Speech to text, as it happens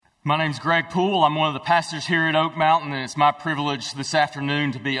My name's Greg Poole. I'm one of the pastors here at Oak Mountain, and it's my privilege this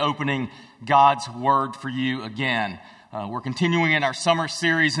afternoon to be opening God's Word for you again. We're continuing in our summer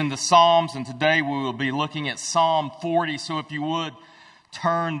series in the Psalms, and today we will be looking at Psalm 40, so if you would,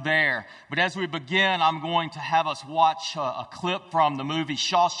 turn there. But as we begin, I'm going to have us watch a clip from the movie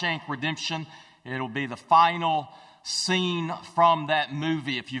Shawshank Redemption. It'll be the final scene from that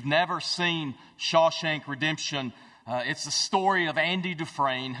movie. If you've never seen Shawshank Redemption, it's the story of Andy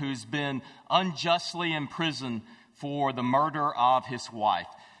Dufresne, who's been unjustly imprisoned for the murder of his wife.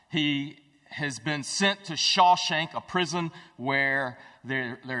 He has been sent to Shawshank, a prison where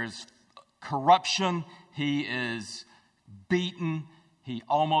there's corruption. He is beaten. He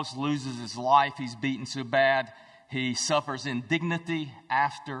almost loses his life. He's beaten so bad, he suffers indignity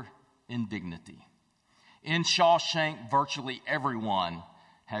after indignity. In Shawshank, virtually everyone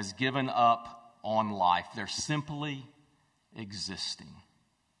has given up on life. They're simply existing.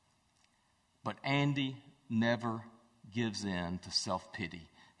 But Andy never gives in to self-pity.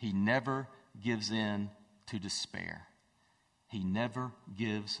 He never gives in to despair. He never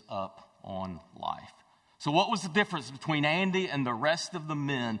gives up on life. So what was the difference between Andy and the rest of the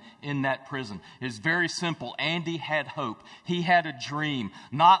men in that prison? It's very simple. Andy had hope. He had a dream.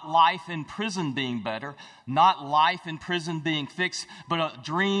 Not life in prison being better, not life in prison being fixed, but a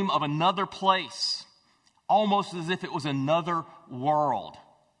dream of another place, almost as if it was another world.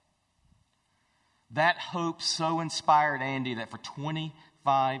 That hope so inspired Andy that for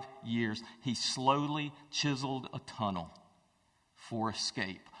 25 years, he slowly chiseled a tunnel for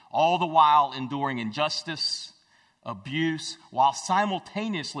escape, all the while enduring injustice, abuse, while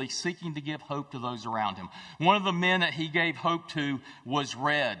simultaneously seeking to give hope to those around him. One of the men that he gave hope to was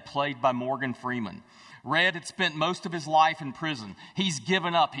Red, played by Morgan Freeman. Red had spent most of his life in prison. He's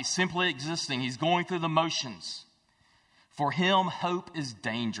given up. He's simply existing. He's going through the motions. For him, hope is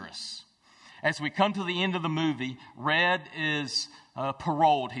dangerous. As we come to the end of the movie, Red is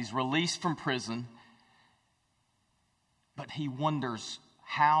paroled. He's released from prison. But he wonders,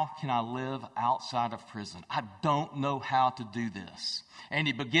 how can I live outside of prison? I don't know how to do this. And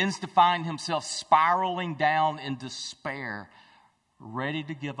he begins to find himself spiraling down in despair, ready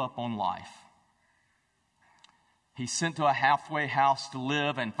to give up on life. He's sent to a halfway house to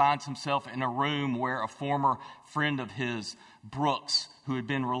live and finds himself in a room where a former friend of his, Brooks, who had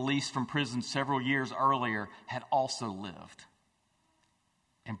been released from prison several years earlier, had also lived.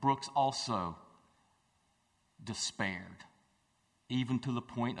 And Brooks also despaired, even to the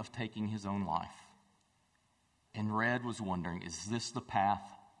point of taking his own life. And Red was wondering, is this the path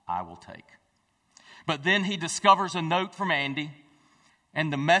I will take? But then he discovers a note from Andy,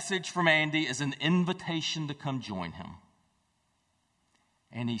 and the message from Andy is an invitation to come join him.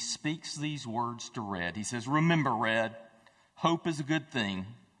 And he speaks these words to Red. He says, "Remember, Red, hope is a good thing,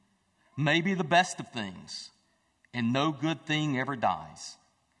 maybe the best of things, and no good thing ever dies.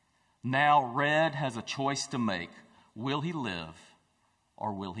 Now Red has a choice to make. Will he live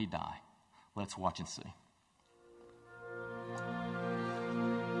or will he die?" Let's watch and see.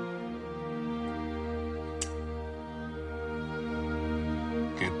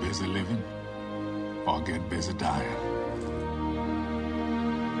 Get busy living or get busy dying.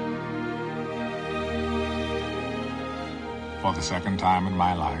 For the second time in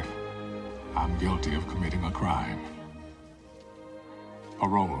my life, I'm guilty of committing a crime.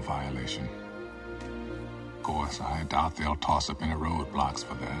 Parole violation. Of course, I doubt they'll toss up any roadblocks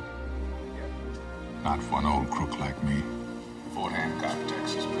for that. Not for an old crook like me. Fort Hancock,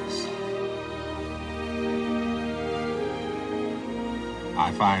 Texas, please.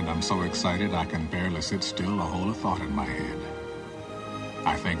 I find I'm so excited I can barely sit still or hold a thought in my head.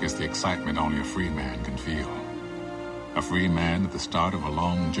 I think it's the excitement only a free man can feel. A free man at the start of a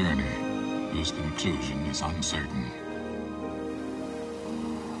long journey whose conclusion is uncertain.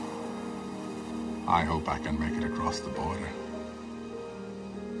 I hope I can make it across the border.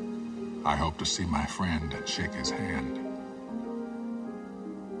 I hope to see my friend and shake his hand.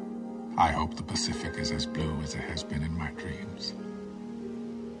 I hope the Pacific is as blue as it has been in my dreams.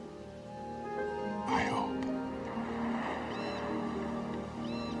 I hope.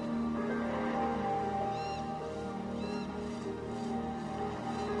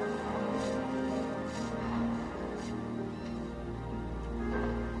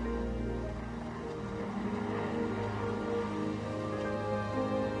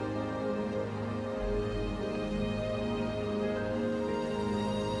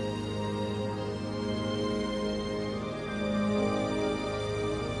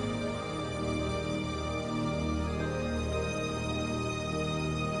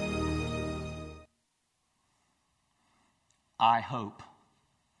 I hope.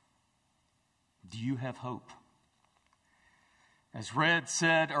 Do you have hope? As Red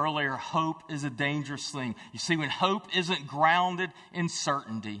said earlier, hope is a dangerous thing. You see, when hope isn't grounded in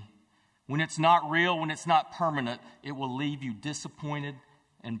certainty, when it's not real, when it's not permanent, it will leave you disappointed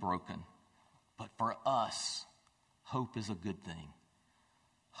and broken. But for us, hope is a good thing.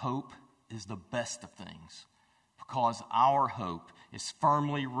 Hope is the best of things because our hope is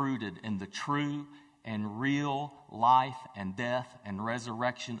firmly rooted in the true and real life and death and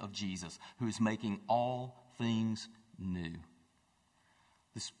resurrection of Jesus, who is making all things new.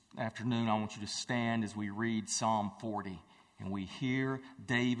 This afternoon, I want you to stand as we read Psalm 40 and we hear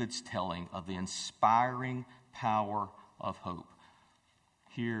David's telling of the inspiring power of hope.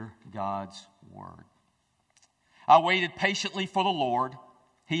 Hear God's word. I waited patiently for the Lord.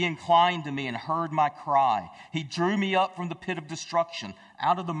 He inclined to me and heard my cry. He drew me up from the pit of destruction,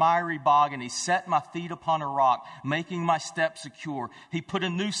 out of the miry bog, and he set my feet upon a rock, making my steps secure. He put a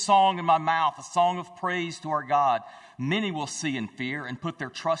new song in my mouth, a song of praise to our God. Many will see and fear and put their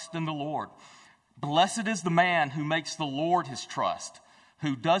trust in the Lord. Blessed is the man who makes the Lord his trust,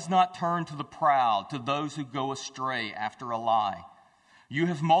 who does not turn to the proud, to those who go astray after a lie. You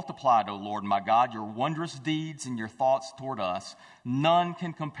have multiplied, O Lord, my God, your wondrous deeds and your thoughts toward us. None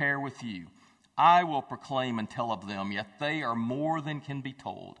can compare with you. I will proclaim and tell of them, yet they are more than can be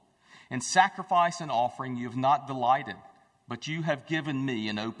told. In sacrifice and offering you have not delighted, but you have given me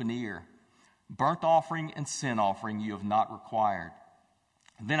an open ear. Burnt offering and sin offering you have not required.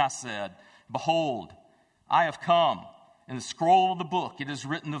 Then I said, Behold, I have come. In the scroll of the book it is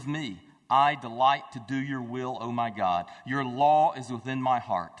written of me, I delight to do your will, O my God. Your law is within my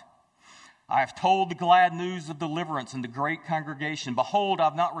heart. I have told the glad news of deliverance in the great congregation. Behold, I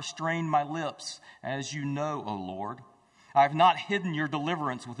have not restrained my lips, as you know, O Lord. I have not hidden your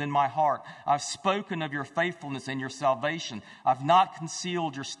deliverance within my heart. I have spoken of your faithfulness and your salvation. I have not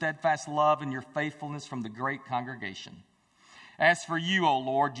concealed your steadfast love and your faithfulness from the great congregation. As for you, O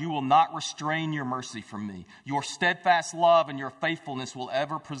Lord, you will not restrain your mercy from me. Your steadfast love and your faithfulness will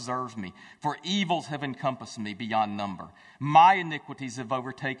ever preserve me. For evils have encompassed me beyond number. My iniquities have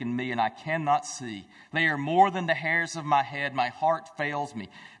overtaken me, and I cannot see. They are more than the hairs of my head. My heart fails me.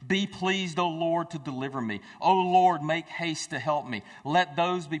 Be pleased, O Lord, to deliver me. O Lord, make haste to help me. Let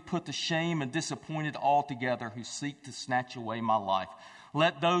those be put to shame and disappointed altogether who seek to snatch away my life.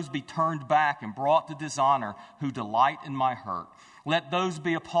 Let those be turned back and brought to dishonor who delight in my hurt. Let those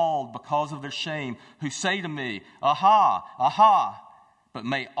be appalled because of their shame who say to me, Aha, aha. But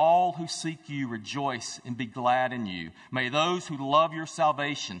may all who seek you rejoice and be glad in you. May those who love your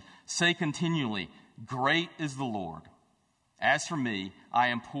salvation say continually, Great is the Lord. As for me, I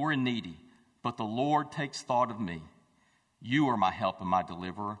am poor and needy, but the Lord takes thought of me. You are my help and my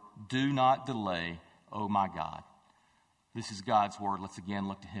deliverer. Do not delay, O my God. This is God's word. Let's again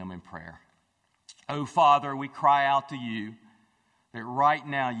look to him in prayer. Oh, Father, we cry out to you that right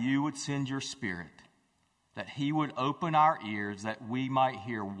now you would send your Spirit, that he would open our ears, that we might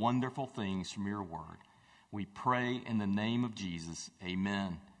hear wonderful things from your word. We pray in the name of Jesus.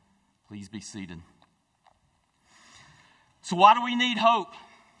 Amen. Please be seated. So why do we need hope?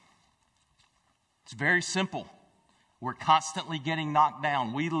 It's very simple. We're constantly getting knocked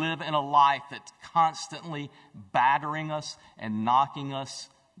down. We live in a life that's constantly battering us and knocking us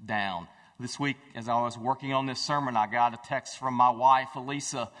down. This week, as I was working on this sermon, I got a text from my wife,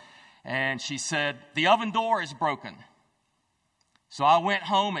 Elisa, and she said, the oven door is broken. So I went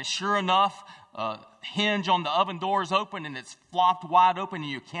home, and sure enough, a hinge on the oven door is open, and it's flopped wide open,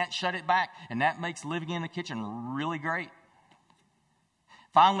 and you can't shut it back, and that makes living in the kitchen really great.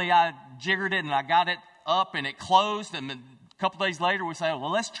 Finally, I jiggered it, and I got it up and it closed, and a couple days later we say,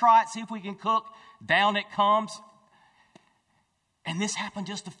 well, let's try it, see if we can cook. Down it comes. And this happened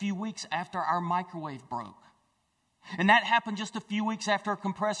just a few weeks after our microwave broke. And that happened just a few weeks after a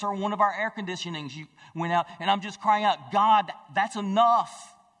compressor on one of our air conditionings went out. And I'm just crying out, God, that's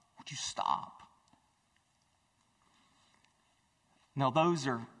enough. Would you stop? Now, those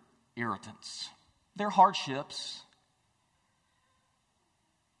are irritants. They're hardships.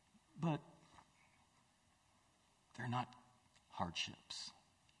 But they're not hardships.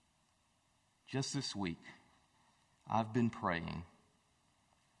 Just this week, I've been praying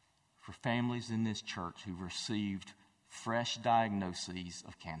for families in this church who've received fresh diagnoses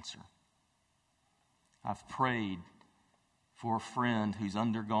of cancer. I've prayed for a friend who's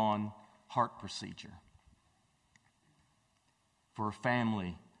undergone heart procedure. For a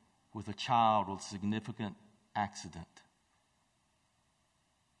family with a child with significant accident.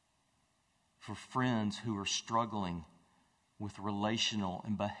 For friends who are struggling with relational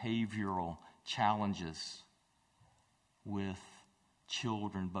and behavioral challenges with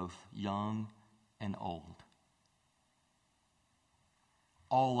children, both young and old.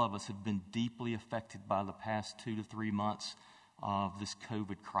 All of us have been deeply affected by the past 2 to 3 months of this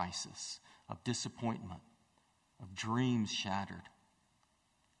COVID crisis, of disappointment, of dreams shattered,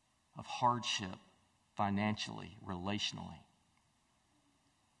 of hardship financially, relationally.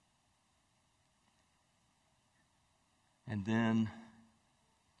 And then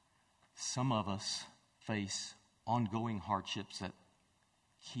some of us face ongoing hardships that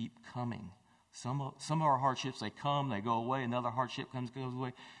keep coming. Some of our hardships, they come, they go away. Another hardship comes, goes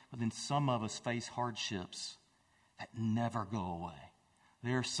away. But then some of us face hardships that never go away.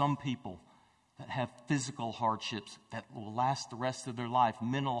 There are some people that have physical hardships that will last the rest of their life,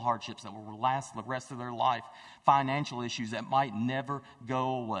 mental hardships that will last the rest of their life, financial issues that might never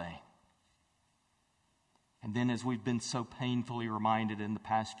go away. And then, as we've been so painfully reminded in the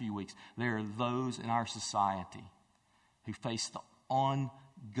past few weeks, there are those in our society who face the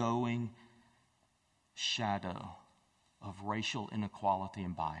ongoing shadow of racial inequality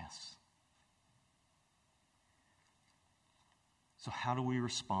and bias. So how do we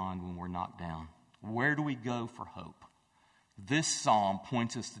respond when we're knocked down? Where do we go for hope? This psalm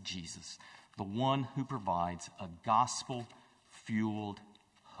points us to Jesus, the one who provides a gospel-fueled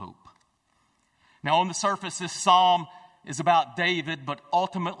hope. Now, on the surface, this psalm is about David, but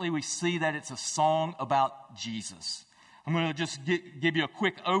ultimately we see that it's a song about Jesus. I'm going to just give you a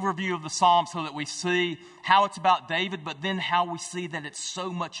quick overview of the psalm so that we see how it's about David, but then how we see that it's so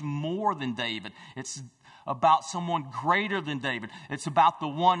much more than David. It's about someone greater than David. It's about the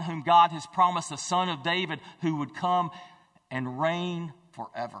one whom God has promised, the son of David, who would come and reign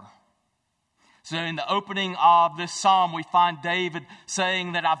forever. So in the opening of this psalm, we find David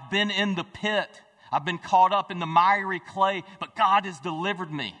saying that I've been in the pit. I've been caught up in the miry clay, but God has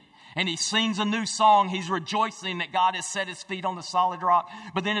delivered me. And he sings a new song. He's rejoicing that God has set his feet on the solid rock.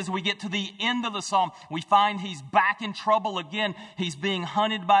 But then as we get to the end of the psalm, we find he's back in trouble again. He's being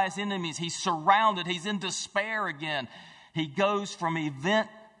hunted by his enemies. He's surrounded. He's in despair again. He goes from event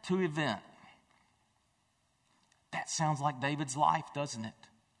to event. That sounds like David's life, doesn't it?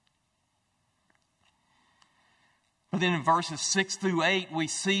 But then in verses 6 through 8, we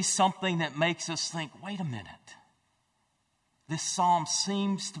see something that makes us think, wait a minute. This psalm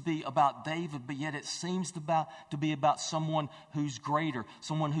seems to be about David, but yet it seems to be about someone who's greater,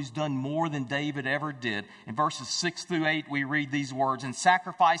 someone who's done more than David ever did. In verses 6 through 8, we read these words, "In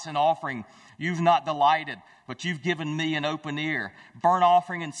sacrifice and offering you've not delighted, but you've given me an open ear. Burnt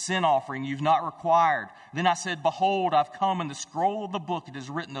offering and sin offering you've not required. Then I said, behold, I've come, in the scroll of the book it is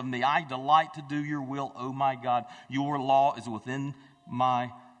written of me, I delight to do your will, O my God. Your law is within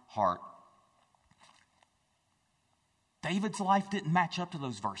my heart." David's life didn't match up to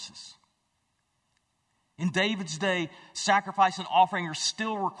those verses. In David's day, sacrifice and offering are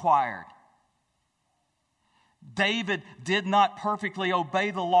still required. David did not perfectly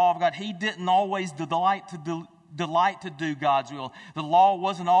obey the law of God. He didn't always delight to do God's will. The law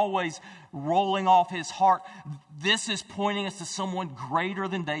wasn't always rolling off his heart. This is pointing us to someone greater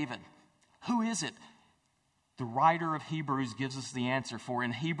than David. Who is it? The writer of Hebrews gives us the answer. For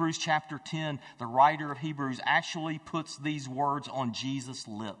in Hebrews chapter 10, the writer of Hebrews actually puts these words on Jesus'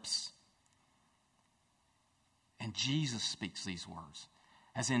 lips. And Jesus speaks these words.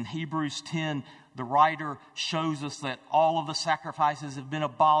 As in Hebrews 10, the writer shows us that all of the sacrifices have been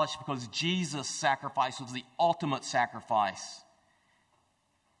abolished because Jesus' sacrifice was the ultimate sacrifice.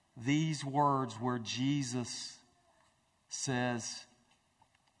 These words where Jesus says,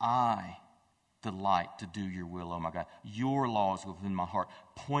 I delight to do your will, oh my God. Your law is within my heart.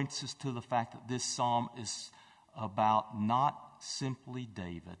 Points us to the fact that this psalm is about not simply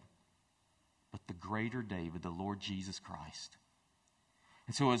David, but the greater David, the Lord Jesus Christ.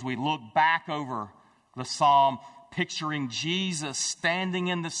 And so as we look back over the psalm, picturing Jesus standing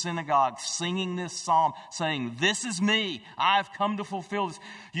in the synagogue, singing this psalm, saying, this is me, I've come to fulfill this.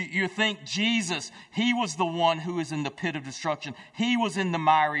 You think Jesus, he was the one who was in the pit of destruction. He was in the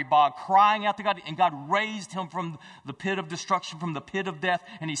miry bog, crying out to God, and God raised him from the pit of destruction, from the pit of death,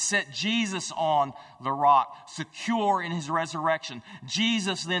 and he set Jesus on the rock, secure in his resurrection.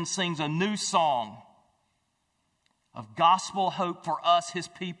 Jesus then sings a new song of gospel hope for us, his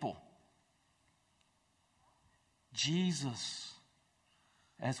people. Jesus,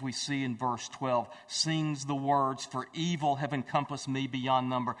 as we see in verse 12, sings the words, for evil have encompassed me beyond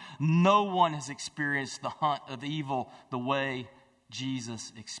number. No one has experienced the hunt of evil the way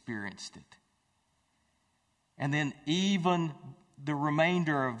Jesus experienced it. And then even the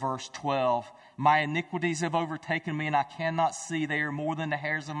remainder of verse 12, my iniquities have overtaken me and I cannot see. They are more than the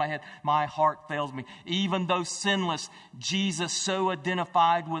hairs of my head. My heart fails me. Even though sinless, Jesus so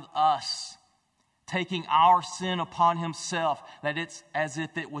identified with us taking our sin upon himself, that it's as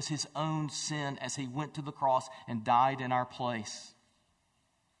if it was his own sin as he went to the cross and died in our place.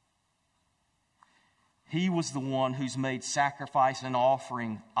 He was the one who's made sacrifice and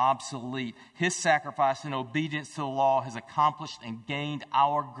offering obsolete. His sacrifice and obedience to the law has accomplished and gained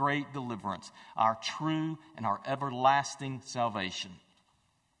our great deliverance, our true and our everlasting salvation.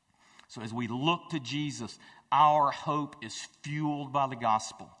 So as we look to Jesus, our hope is fueled by the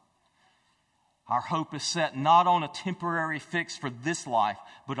gospel. Our hope is set not on a temporary fix for this life,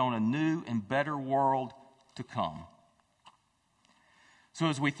 but on a new and better world to come. So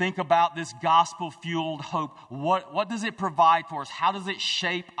as we think about this gospel-fueled hope, what does it provide for us? How does it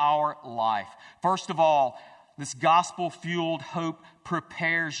shape our life? First of all, this gospel-fueled hope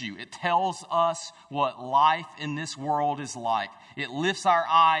prepares you. It tells us what life in this world is like. It lifts our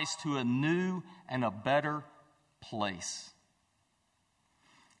eyes to a new and a better place.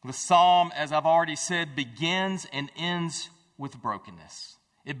 The psalm, as I've already said, begins and ends with brokenness.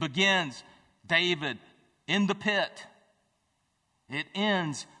 It begins, David in the pit. It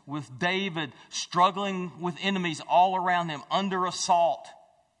ends with David struggling with enemies all around him, under assault.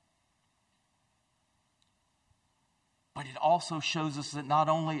 But it also shows us that not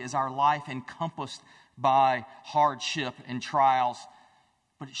only is our life encompassed by hardship and trials,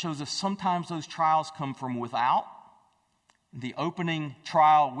 but it shows us sometimes those trials come from without. The opening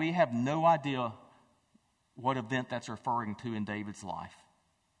trial, we have no idea what event that's referring to in David's life.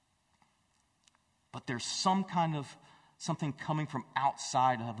 But there's something coming from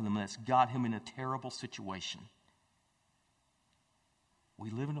outside of him that's got him in a terrible situation. We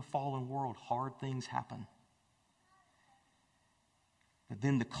live in a fallen world. Hard things happen. But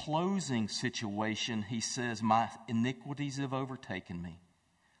then the closing situation, he says, my iniquities have overtaken me.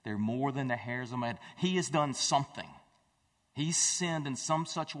 They're more than the hairs of my head. He has done something. He's sinned in some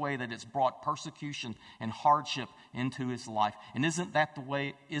such way that it's brought persecution and hardship into his life. And isn't that the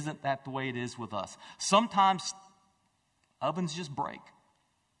way it is with us? Sometimes ovens just break.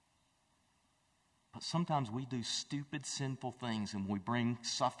 But sometimes we do stupid, sinful things and we bring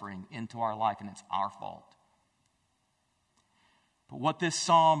suffering into our life, and it's our fault. But what this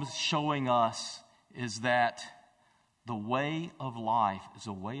psalm is showing us is that the way of life is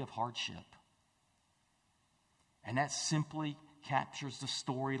a way of hardship. And that simply captures the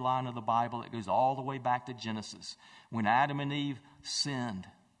storyline of the Bible that goes all the way back to Genesis. When Adam and Eve sinned,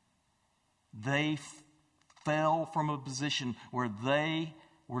 they fell from a position where they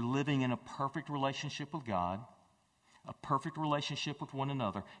were living in a perfect relationship with God, a perfect relationship with one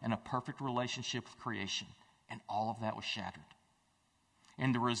another, and a perfect relationship with creation. And all of that was shattered.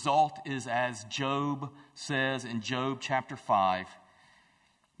 And the result is, as Job says in Job chapter 5,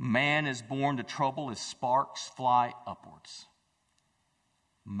 man is born to trouble as sparks fly upwards.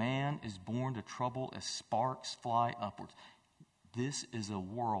 Man is born to trouble as sparks fly upwards. This is a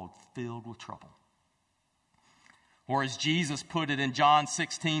world filled with trouble. Or as Jesus put it in John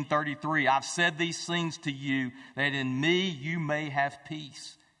 16:33, I've said these things to you that in me you may have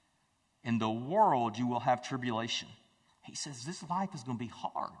peace. In the world you will have tribulation. He says this life is going to be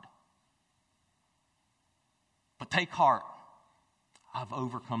hard. But take heart. I've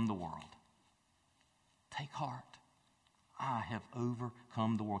overcome the world. Take heart. I have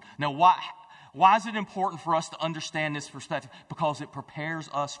overcome the world. Now, why is it important for us to understand this perspective? Because it prepares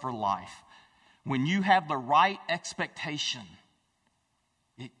us for life. When you have the right expectation,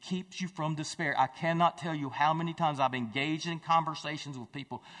 it keeps you from despair. I cannot tell you how many times I've engaged in conversations with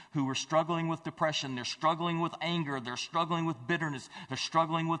people who are struggling with depression. They're struggling with anger. They're struggling with bitterness. They're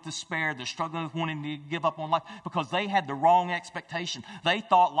struggling with despair. They're struggling with wanting to give up on life because they had the wrong expectation. They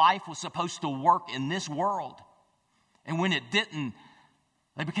thought life was supposed to work in this world. And when it didn't,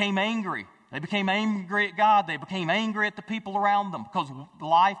 they became angry. They became angry at God. They became angry at the people around them because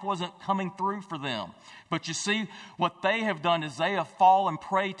life wasn't coming through for them. But you see, what they have done is they have fallen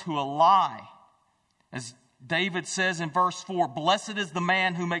prey to a lie. As David says in verse 4, blessed is the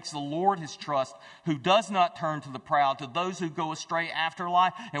man who makes the Lord his trust, who does not turn to the proud, to those who go astray after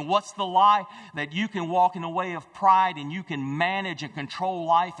lie. And what's the lie? That you can walk in a way of pride and you can manage and control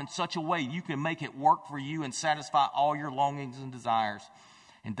life in such a way you can make it work for you and satisfy all your longings and desires.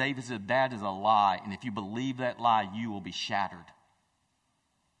 And David said, that is a lie. And if you believe that lie, you will be shattered.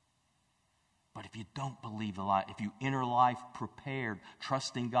 But if you don't believe the lie, if you enter life prepared,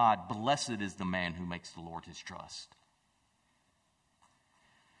 trusting God, blessed is the man who makes the Lord his trust.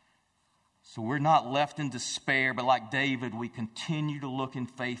 So we're not left in despair, but like David, we continue to look in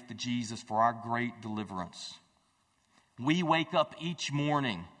faith to Jesus for our great deliverance. We wake up each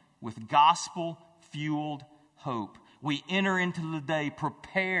morning with gospel-fueled hope. We enter into the day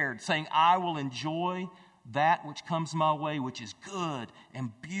prepared, saying, I will enjoy that which comes my way, which is good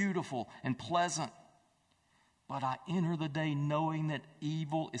and beautiful and pleasant. But I enter the day knowing that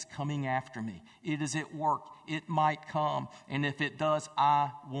evil is coming after me. It is at work. It might come. And if it does,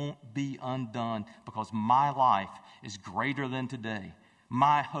 I won't be undone, because my life is greater than today.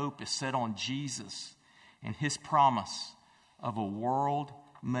 My hope is set on Jesus and his promise of a world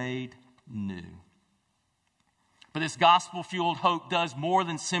made new. But this gospel-fueled hope does more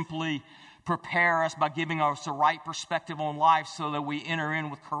than simply prepare us by giving us the right perspective on life so that we enter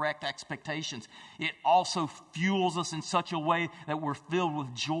in with correct expectations. It also fuels us in such a way that we're filled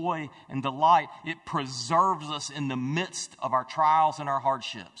with joy and delight. It preserves us in the midst of our trials and our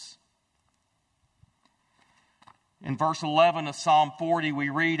hardships. In verse 11 of Psalm 40, we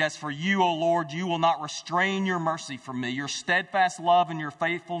read, As for you, O Lord, you will not restrain your mercy from me. Your steadfast love and your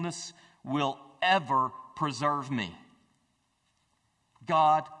faithfulness will ever preserve me.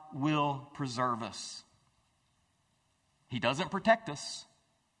 God will preserve us. He doesn't protect us.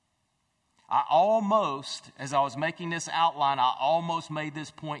 As I was making this outline, I almost made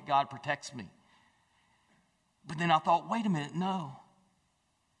this point, God protects me. But then I thought, wait a minute, no.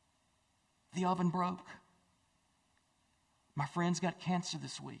 The oven broke. My friend's got cancer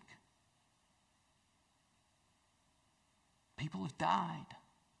this week. People have died.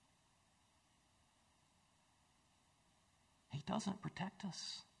 He doesn't protect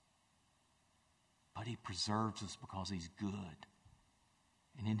us, but he preserves us because he's good.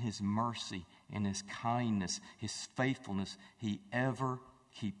 And in his mercy, in his kindness, his faithfulness, he ever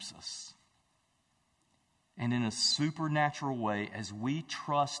keeps us. And in a supernatural way, as we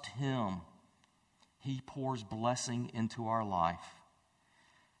trust him, he pours blessing into our life.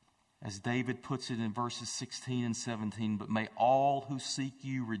 As David puts it in verses 16 and 17, but may all who seek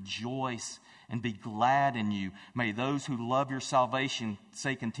you rejoice and be glad in you. May those who love your salvation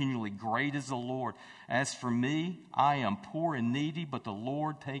say continually, Great is the Lord. As for me, I am poor and needy, but the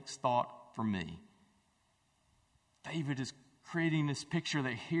Lord takes thought for me. David is creating this picture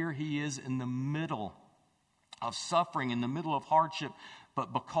that here he is in the middle of suffering, in the middle of hardship,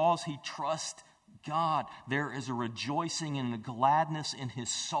 but because he trusts God, there is a rejoicing and a gladness in his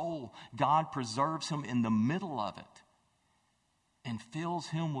soul. God preserves him in the middle of it and fills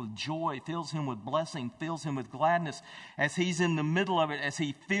him with joy, fills him with blessing, fills him with gladness. As he's in the middle of it, as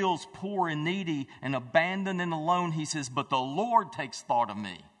he feels poor and needy and abandoned and alone, he says, but the Lord takes thought of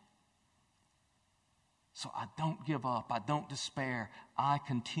me. So I don't give up. I don't despair. I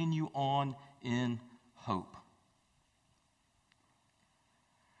continue on in hope.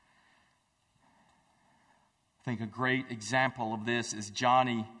 I think a great example of this is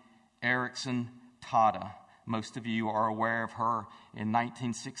Joni Eareckson Tada. Most of you are aware of her. In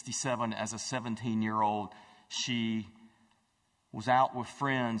 1967, as a 17-year-old, she was out with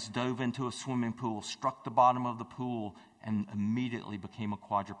friends, dove into a swimming pool, struck the bottom of the pool, and immediately became a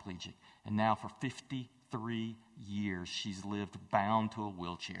quadriplegic. And now for 53 years, she's lived bound to a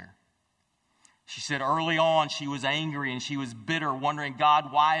wheelchair. She said early on she was angry and she was bitter, wondering,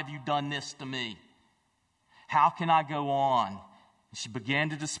 God, why have you done this to me? How can I go on? She began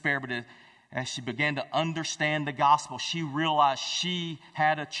to despair, but as she began to understand the gospel, she realized she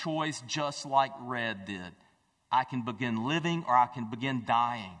had a choice just like Red did. I can begin living or I can begin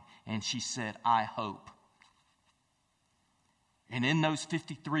dying. And she said, I hope. And in those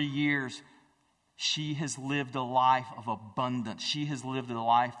 53 years, she has lived a life of abundance. She has lived a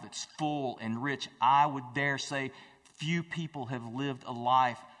life that's full and rich. I would dare say few people have lived a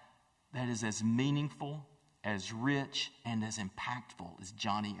life that is as meaningful, as rich, and as impactful as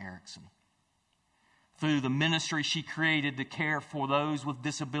Joni Eareckson. Through the ministry she created to care for those with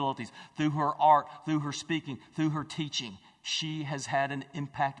disabilities, through her art, through her speaking, through her teaching, she has had an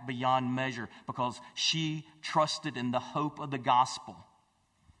impact beyond measure because she trusted in the hope of the gospel.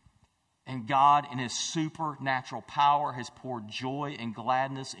 And God, in his supernatural power, has poured joy and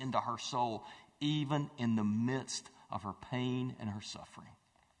gladness into her soul, even in the midst of her pain and her suffering.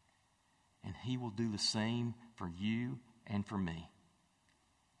 And he will do the same for you and for me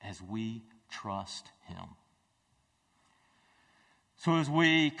as we trust him. So as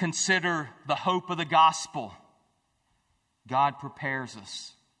we consider the hope of the gospel, God prepares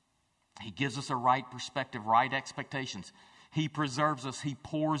us. He gives us a right perspective, right expectations. He preserves us. He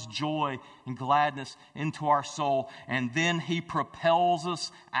pours joy and gladness into our soul. And then he propels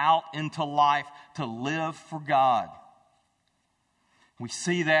us out into life to live for God. We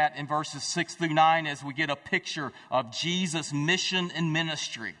see that in verses 6 through 9 as we get a picture of Jesus' mission and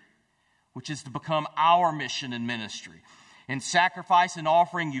ministry, which is to become our mission and ministry. In sacrifice and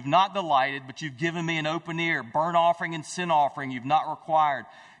offering you've not delighted, but you've given me an open ear. Burnt offering and sin offering you've not required.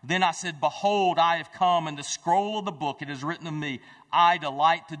 Then I said, behold, I have come. In the scroll of the book it is written of me, I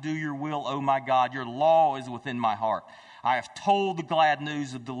delight to do your will, O my God. Your law is within my heart. I have told the glad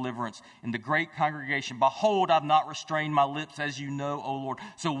news of deliverance in the great congregation. Behold, I've not restrained my lips, as you know, O Lord.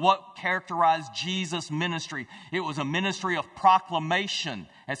 So what characterized Jesus' ministry? It was a ministry of proclamation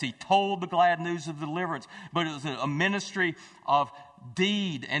as he told the glad news of deliverance. But it was a ministry of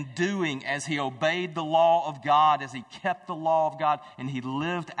deed and doing as he obeyed the law of God, as he kept the law of God, and he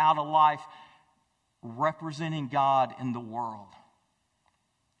lived out a life representing God in the world.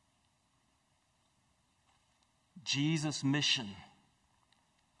 Jesus' mission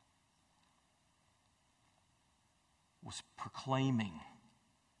was proclaiming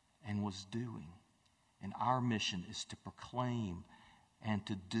and was doing. And our mission is to proclaim and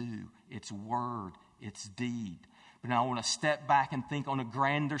to do its word, its deed. But now I want to step back and think on a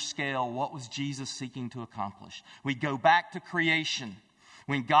grander scale, what was Jesus seeking to accomplish? We go back to creation.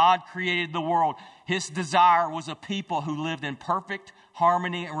 When God created the world, his desire was a people who lived in perfect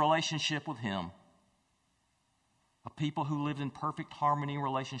harmony and relationship with him. A people who lived in perfect harmony and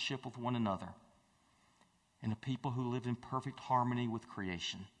relationship with one another. And a people who lived in perfect harmony with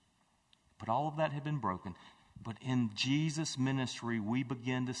creation. But all of that had been broken. But in Jesus' ministry, we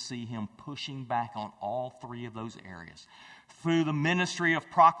begin to see him pushing back on all three of those areas. Through the ministry of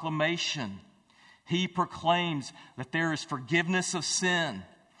proclamation, he proclaims that there is forgiveness of sin.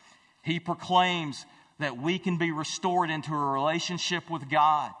 He proclaims that we can be restored into a relationship with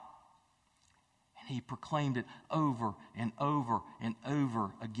God. And he proclaimed it over and over and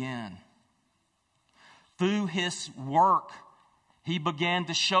over again. Through his work, he began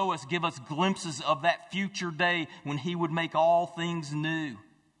to show us, give us glimpses of that future day when he would make all things new.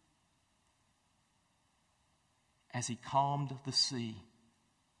 As he calmed the sea,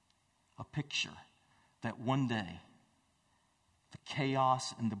 a picture that one day the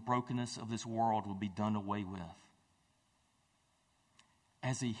chaos and the brokenness of this world would be done away with.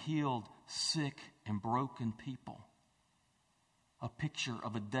 As he healed sick and broken people, a picture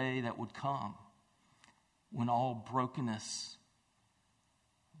of a day that would come when all brokenness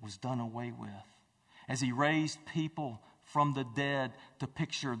was done away with. As he raised people from the dead to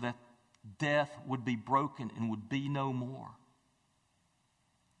picture that death would be broken and would be no more.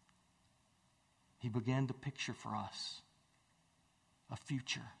 He began to picture for us a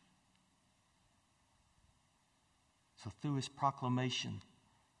future. So through his proclamation,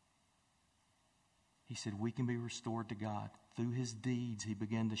 he said we can be restored to God. Through his deeds, he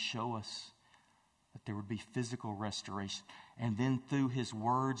began to show us that there would be physical restoration. And then through his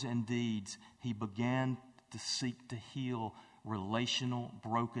words and deeds, he began to seek to heal relational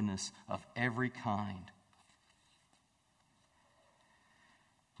brokenness of every kind.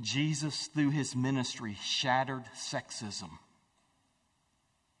 Jesus, through his ministry, shattered sexism.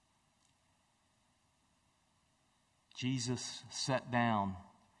 Jesus sat down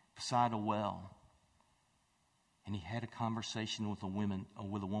beside a well, and he had a conversation with a woman,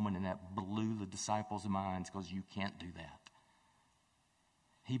 and that blew the disciples' minds, because you can't do that.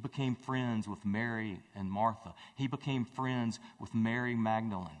 He became friends with Mary and Martha. He became friends with Mary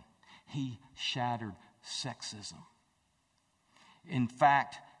Magdalene. He shattered sexism. In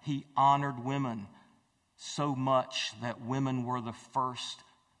fact, he honored women so much that women were the first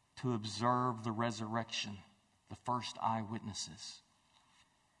to observe the resurrection, the first eyewitnesses.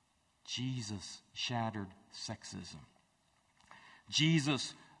 Jesus shattered sexism.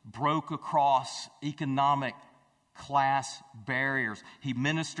 Jesus broke across economic class barriers. He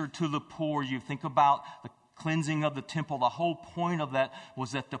ministered to the poor. You think about the cleansing of the temple. The whole point of that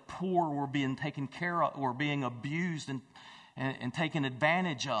was that the poor were being taken care of, were being abused and taken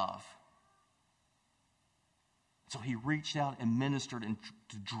advantage of. So he reached out and ministered and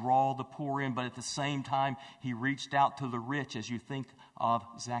to draw the poor in, but at the same time, he reached out to the rich, as you think of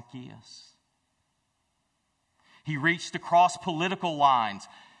Zacchaeus. He reached across political lines.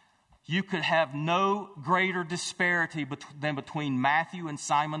 You could have no greater disparity than between Matthew and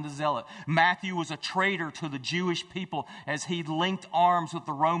Simon the Zealot. Matthew was a traitor to the Jewish people as he linked arms with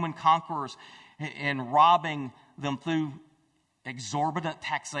the Roman conquerors in robbing them through exorbitant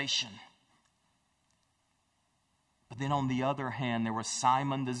taxation. But then on the other hand, there was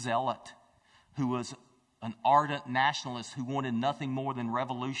Simon the Zealot, who was an ardent nationalist who wanted nothing more than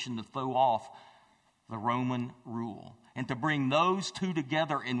revolution to throw off the Roman rule. And to bring those two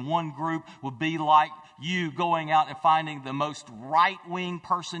together in one group would be like you going out and finding the most right-wing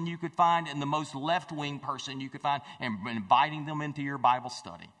person you could find and the most left-wing person you could find and inviting them into your Bible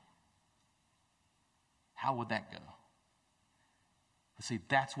study. How would that go? But see,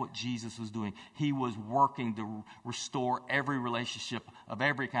 that's what Jesus was doing. He was working to restore every relationship of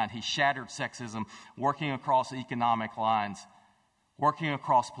every kind. He shattered sexism, working across economic lines, working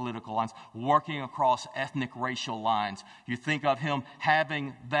across political lines, working across ethnic, racial lines. You think of him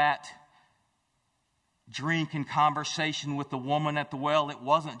having that drink and conversation with the woman at the well. It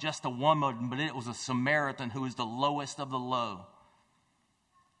wasn't just a woman, but it was a Samaritan who was the lowest of the low.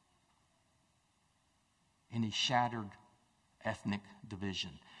 And he shattered ethnic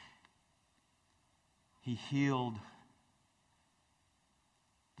division. He healed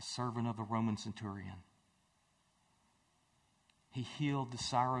the servant of the Roman centurion. He healed the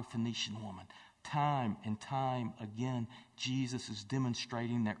Syrophoenician woman. Time and time again, Jesus is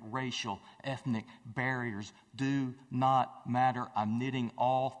demonstrating that racial, ethnic barriers do not matter. I'm knitting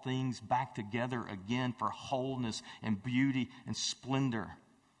all things back together again for wholeness and beauty and splendor,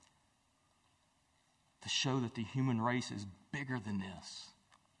 to show that the human race is bigger than this.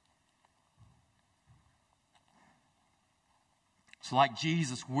 So like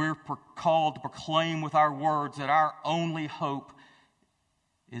Jesus, we're called to proclaim with our words that our only hope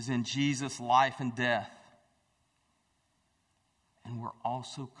is in Jesus' life and death. And we're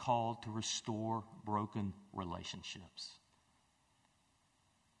also called to restore broken relationships.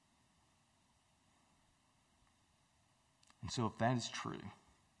 And so if that is true,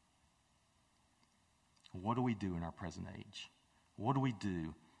 what do we do in our present age? What do we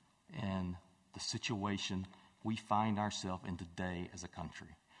do in the situation we find ourselves in today as a country?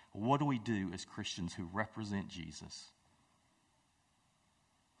 What do we do as Christians who represent Jesus?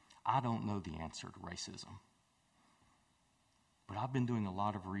 I don't know the answer to racism, but I've been doing a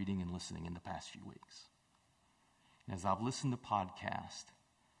lot of reading and listening in the past few weeks. And as I've listened to podcasts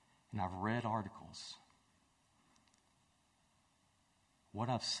and I've read articles, what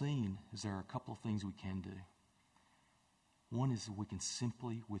I've seen is there are a couple of things we can do. One is that we can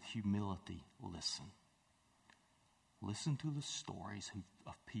simply, with humility, listen. Listen to the stories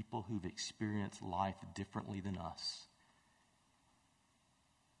of people who've experienced life differently than us.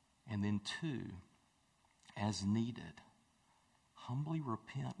 And then two, as needed, humbly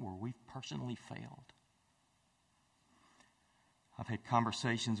repent where we've personally failed. I've had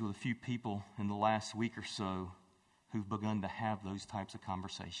conversations with a few people in the last week or so who've begun to have those types of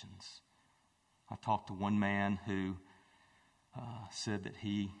conversations. I talked to one man who said that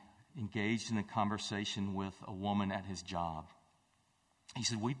he engaged in a conversation with a woman at his job. He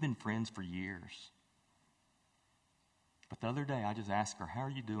said, we've been friends for years. But the other day, I just asked her, how are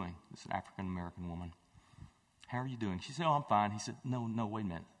you doing? This is an African-American woman. How are you doing? She said, oh, I'm fine. He said, no, wait a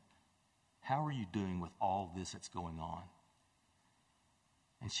minute. How are you doing with all this that's going on?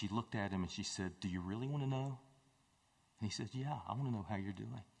 And she looked at him and she said, do you really want to know? And he said, yeah, I want to know how you're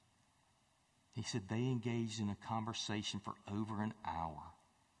doing. He said they engaged in a conversation for over an hour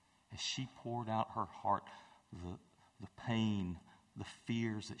as she poured out her heart, the pain, the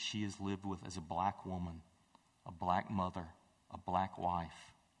fears that she has lived with as a black woman, a black mother, a black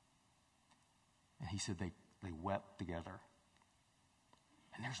wife. And he said they wept together.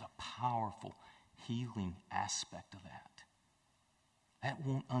 And there's a powerful healing aspect of that. That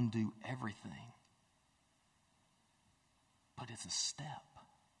won't undo everything, but it's a step.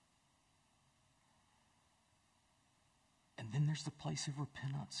 And then there's the place of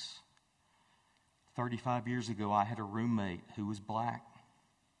repentance. 35 years ago, I had a roommate who was black.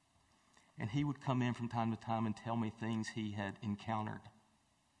 And he would come in from time to time and tell me things he had encountered.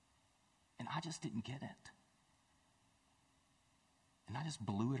 And I just didn't get it. And I just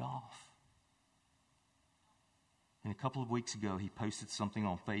blew it off. And a couple of weeks ago, he posted something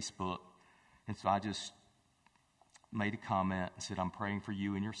on Facebook. And so I just made a comment and said, I'm praying for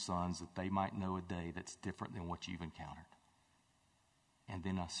you and your sons that they might know a day that's different than what you've encountered. And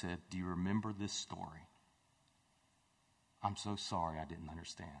then I said, do you remember this story? I'm so sorry I didn't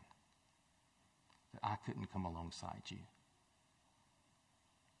understand. That I couldn't come alongside you.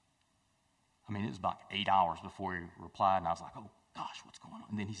 I mean, it was about 8 hours before he replied, and I was like, oh gosh, what's going on?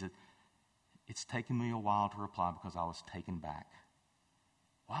 And then he said, it's taken me a while to reply because I was taken back.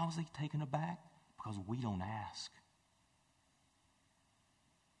 Why was he taken aback? Because we don't ask.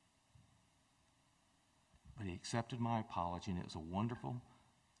 But he accepted my apology, and it was a wonderful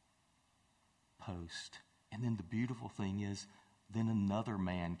post. And then the beautiful thing is, then another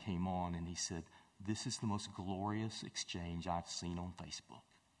man came on and he said, this is the most glorious exchange I've seen on Facebook.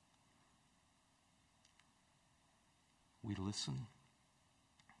 We listen,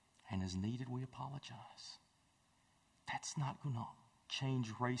 and as needed, we apologize. That's not going to change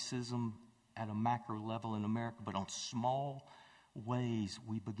racism at a macro level in America, but on small, ways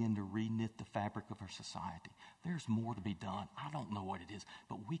we begin to re-knit the fabric of our society. There's more to be done. I don't know what it is,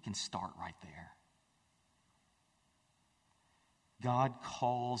 but we can start right there. God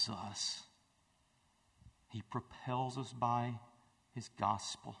calls us. He propels us by his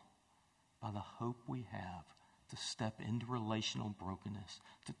gospel, by the hope we have to step into relational brokenness,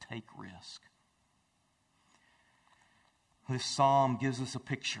 to take risk. This psalm gives us a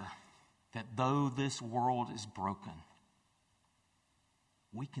picture that though this world is broken,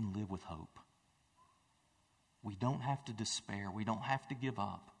 we can live with hope. We don't have to despair. We don't have to give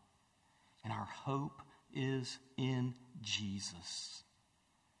up. And our hope is in Jesus.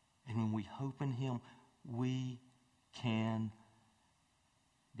 And when we hope in him, we can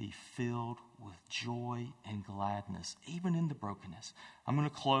be filled with joy and gladness, even in the brokenness. I'm going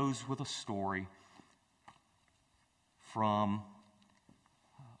to close with a story from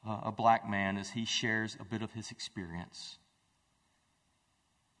a black man as he shares a bit of his experience.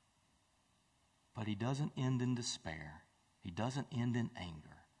 But he doesn't end in despair. He doesn't end in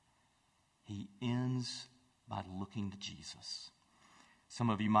anger. He ends by looking to Jesus. Some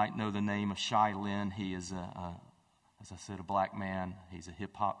of you might know the name of Shai Linne. He is, as I said, a black man. He's a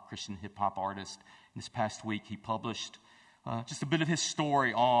Christian hip-hop artist. This past week, he published just a bit of his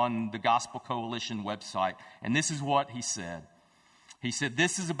story on the Gospel Coalition website. And this is what he said. He said,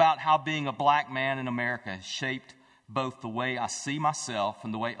 "This is about how being a black man in America has shaped both the way I see myself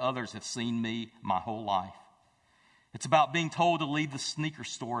and the way others have seen me my whole life. It's about being told to leave the sneaker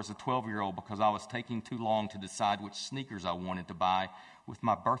store as a 12-year-old because I was taking too long to decide which sneakers I wanted to buy with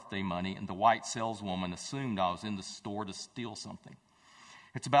my birthday money, and the white saleswoman assumed I was in the store to steal something.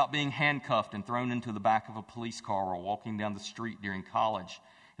 It's about being handcuffed and thrown into the back of a police car while walking down the street during college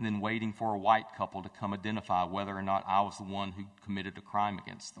and then waiting for a white couple to come identify whether or not I was the one who committed a crime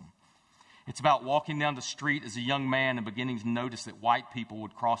against them. It's about walking down the street as a young man and beginning to notice that white people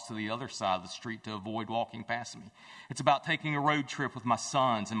would cross to the other side of the street to avoid walking past me. It's about taking a road trip with my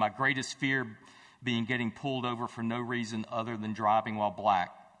sons and my greatest fear being getting pulled over for no reason other than driving while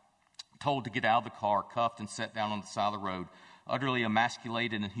black, told to get out of the car, cuffed and set down on the side of the road, utterly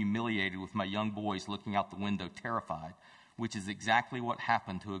emasculated and humiliated with my young boys looking out the window terrified, which is exactly what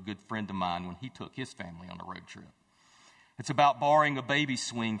happened to a good friend of mine when he took his family on a road trip. It's about borrowing a baby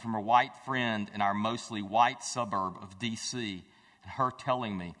swing from a white friend in our mostly white suburb of D.C. and her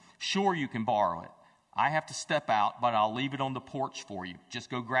telling me, 'Sure, you can borrow it. I have to step out, but I'll leave it on the porch for you. Just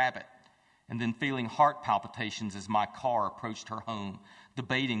go grab it.' And then feeling heart palpitations as my car approached her home,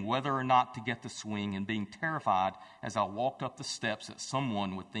 debating whether or not to get the swing and being terrified as I walked up the steps that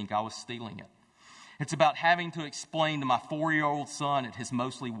someone would think I was stealing it. It's about having to explain to my 4-year-old son at his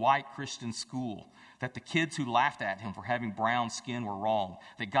mostly white Christian school that the kids who laughed at him for having brown skin were wrong,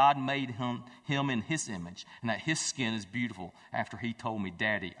 that God made him in his image, and that his skin is beautiful after he told me,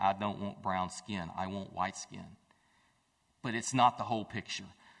 'Daddy, I don't want brown skin, I want white skin.' But it's not the whole picture.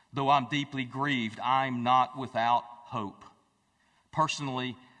 Though I'm deeply grieved, I'm not without hope.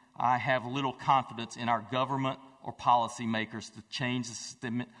 Personally, I have little confidence in our government or policymakers to change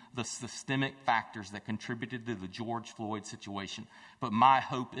the systemic factors that contributed to the George Floyd situation. But my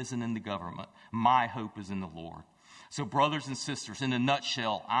hope isn't in the government. My hope is in the Lord. So brothers and sisters, in a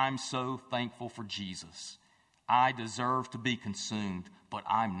nutshell, I'm so thankful for Jesus. I deserve to be consumed, but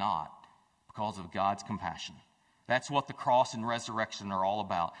I'm not because of God's compassion. That's what the cross and resurrection are all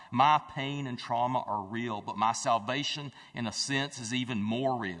about. My pain and trauma are real, but my salvation, in a sense, is even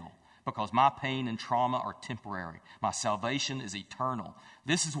more real. Because my pain and trauma are temporary. My salvation is eternal.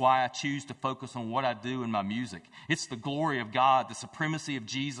 This is why I choose to focus on what I do in my music. It's the glory of God, the supremacy of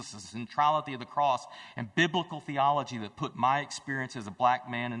Jesus, the centrality of the cross, and biblical theology that put my experience as a black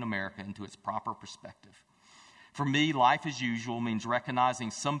man in America into its proper perspective. For me, life as usual means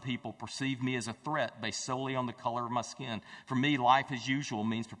recognizing some people perceive me as a threat based solely on the color of my skin. For me, life as usual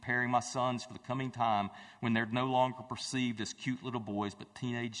means preparing my sons for the coming time when they're no longer perceived as cute little boys, but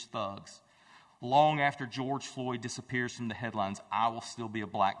teenage thugs. Long after George Floyd disappears from the headlines, I will still be a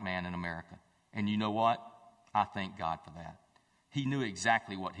black man in America. And you know what? I thank God for that. He knew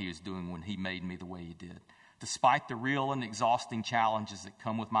exactly what he was doing when he made me the way he did. Despite the real and exhausting challenges that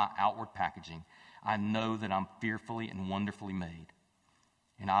come with my outward packaging, I know that I'm fearfully and wonderfully made,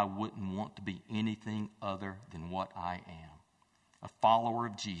 and I wouldn't want to be anything other than what I am. A follower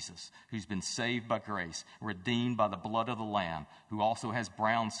of Jesus who's been saved by grace, redeemed by the blood of the Lamb, who also has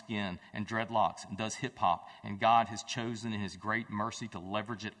brown skin and dreadlocks and does hip-hop, and God has chosen in his great mercy to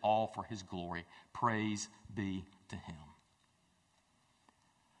leverage it all for his glory. Praise be to him.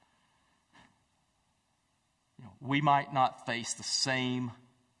 We might not face the same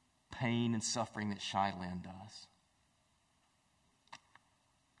pain and suffering that Shai Linne does.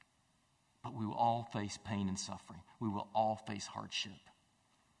 But we will all face pain and suffering. We will all face hardship.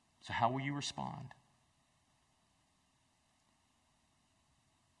 So how will you respond?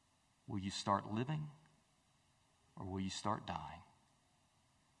 Will you start living or will you start dying?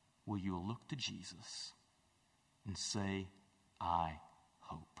 Will you look to Jesus and say, I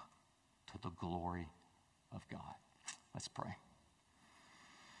hope, to the glory of God? Let's pray.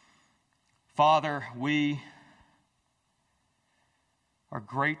 Father, we are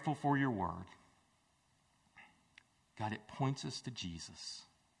grateful for your word. God, it points us to Jesus.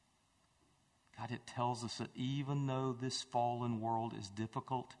 God, it tells us that even though this fallen world is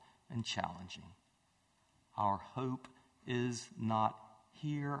difficult and challenging, our hope is not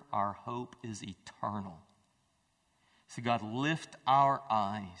here. Our hope is eternal. So God, lift our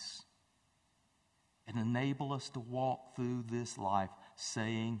eyes and enable us to walk through this life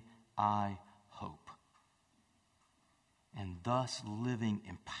saying, I hope. And thus living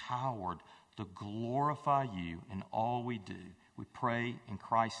empowered to glorify you in all we do. We pray in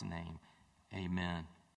Christ's name. Amen.